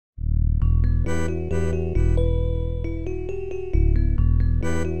Hey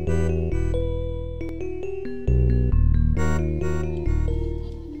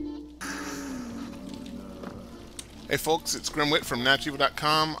folks, it's Grimwit from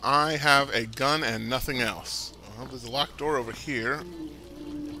NatGeo.com. I have a gun and nothing else. Well, there's a locked door over here.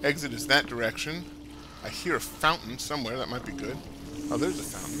 Exit is that direction. I hear a fountain somewhere. That might be good. Oh, there's a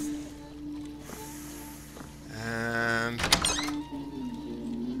fountain. And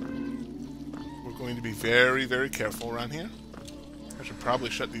we're going to be very, very careful around here. I should probably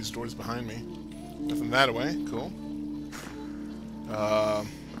shut these doors behind me. Nothing that way. Cool. I'm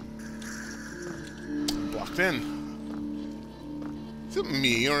blocked in. Is it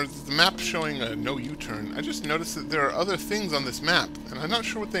me, or is the map showing a no U-turn? I just noticed that there are other things on this map, and I'm not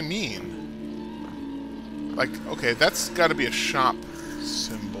sure what they mean. Like, okay, that's got to be a shop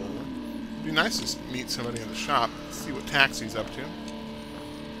symbol. It'd be nice to meet somebody in the shop, see what taxi's up to.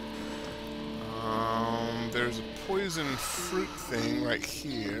 There's a poison fruit thing right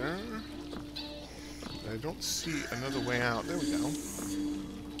here. I don't see another way out. There we go.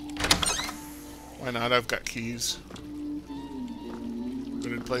 Why not? I've got keys. I'm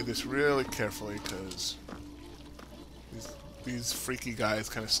going to play this really carefully because these freaky guys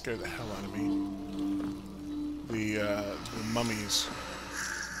kind of scare the hell out of me. The mummies.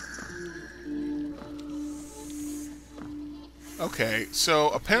 Okay, so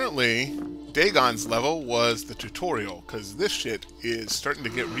apparently Dagon's level was the tutorial, because this shit is starting to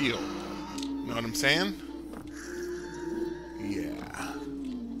get real. Know what I'm saying? Yeah.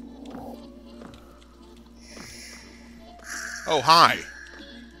 Oh, hi.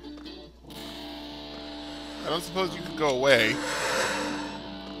 I don't suppose you could go away.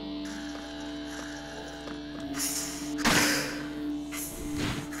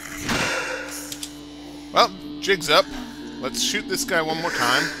 Well, jig's up. Let's shoot this guy one more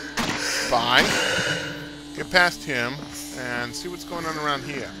time. Bye. Get past him and see what's going on around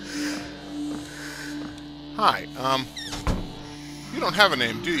here. Hi, you don't have a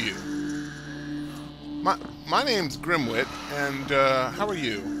name, do you? My name's Grimwit, and, how are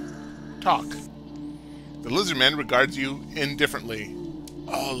you? Talk. The lizardman regards you indifferently.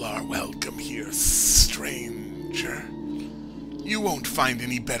 All are welcome here, stranger. You won't find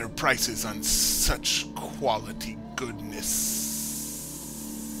any better prices on such quality goodness.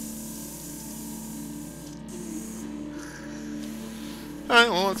 Alright,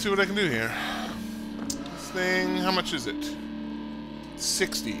 well, let's see what I can do here. This thing, how much is it?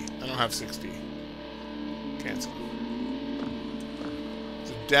 60. I don't have 60. Cancel.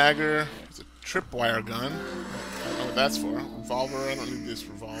 It's a dagger. It's a tripwire gun. I don't know what that's for. Revolver. I don't need this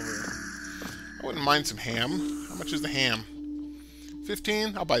revolver. I wouldn't mind some ham. How much is the ham?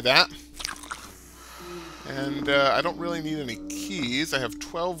 15. I'll buy that. And I don't really need any keys. I have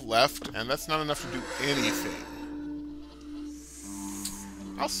 12 left, and that's not enough to do anything.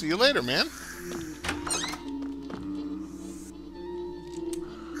 I'll see you later, man.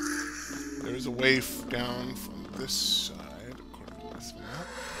 There's a way down from this side, according to this map.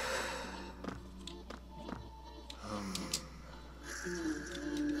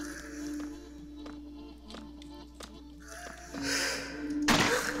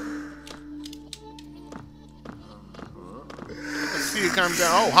 Let's see you come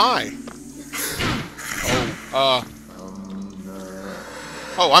down. Oh, hi.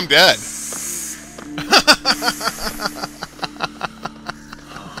 Oh, I'm dead.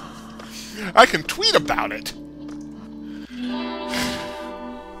 I can tweet about it.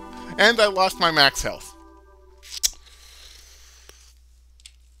 And I lost my max health.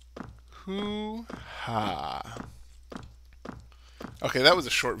 Hoo-ha. Okay, that was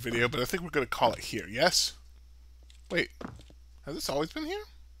a short video, but I think we're going to call it here, yes? Wait, has this always been here?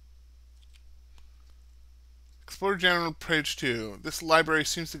 Explore General page 2. This library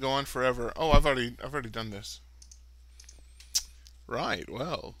seems to go on forever. Oh, I've already done this. Right,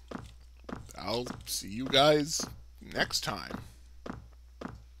 well, I'll see you guys next time.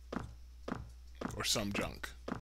 Or some junk.